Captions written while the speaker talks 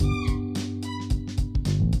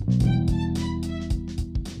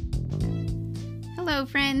Hello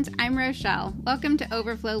friends, I'm Rochelle. Welcome to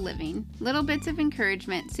Overflow Living, little bits of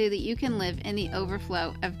encouragement so that you can live in the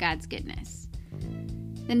overflow of God's goodness.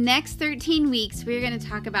 The next 13 weeks, we're going to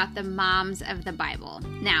talk about the moms of the Bible.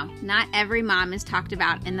 Now, not every mom is talked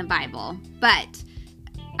about in the Bible, but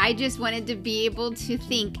I just wanted to be able to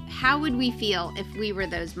think, how would we feel if we were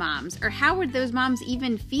those moms? Or how would those moms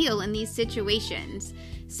even feel in these situations?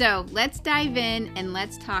 So let's dive in and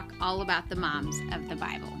let's talk all about the moms of the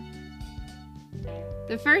Bible.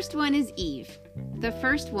 The first one is Eve, the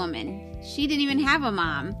first woman. She didn't even have a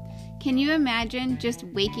mom. Can you imagine just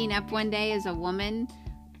waking up one day as a woman,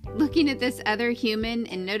 looking at this other human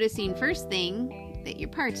and noticing first thing that your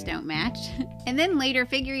parts don't match, and then later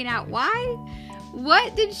figuring out why?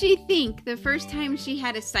 What did she think the first time she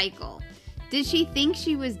had a cycle? Did she think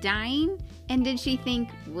she was dying? And did she think,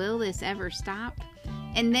 will this ever stop?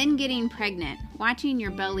 And then getting pregnant, watching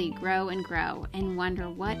your belly grow and wonder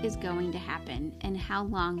what is going to happen and how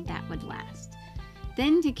long that would last.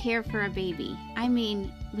 Then to care for a baby. I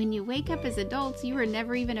mean, when you wake up as adults, you were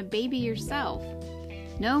never even a baby yourself.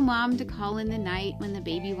 No mom to call in the night when the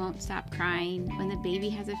baby won't stop crying, when the baby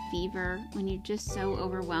has a fever, when you're just so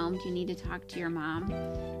overwhelmed you need to talk to your mom.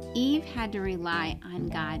 Eve had to rely on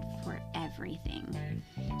God for everything.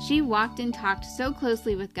 She walked and talked so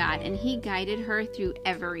closely with God, and He guided her through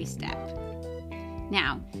every step.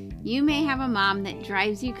 Now, you may have a mom that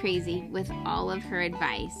drives you crazy with all of her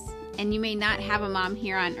advice, and you may not have a mom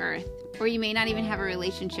here on earth, or you may not even have a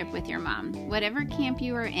relationship with your mom. Whatever camp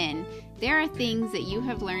you are in, there are things that you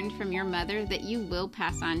have learned from your mother that you will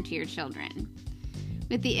pass on to your children.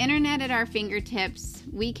 With the internet at our fingertips,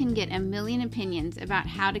 we can get a million opinions about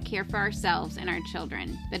how to care for ourselves and our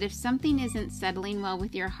children. But if something isn't settling well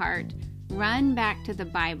with your heart, run back to the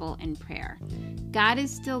Bible and prayer. God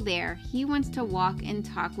is still there. He wants to walk and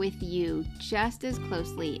talk with you just as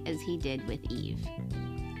closely as He did with Eve.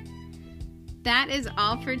 That is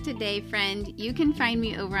all for today, friend. You can find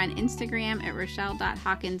me over on Instagram at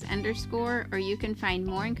rochelle.hawkins_, or you can find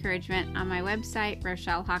more encouragement on my website,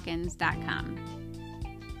 rochellehawkins.com.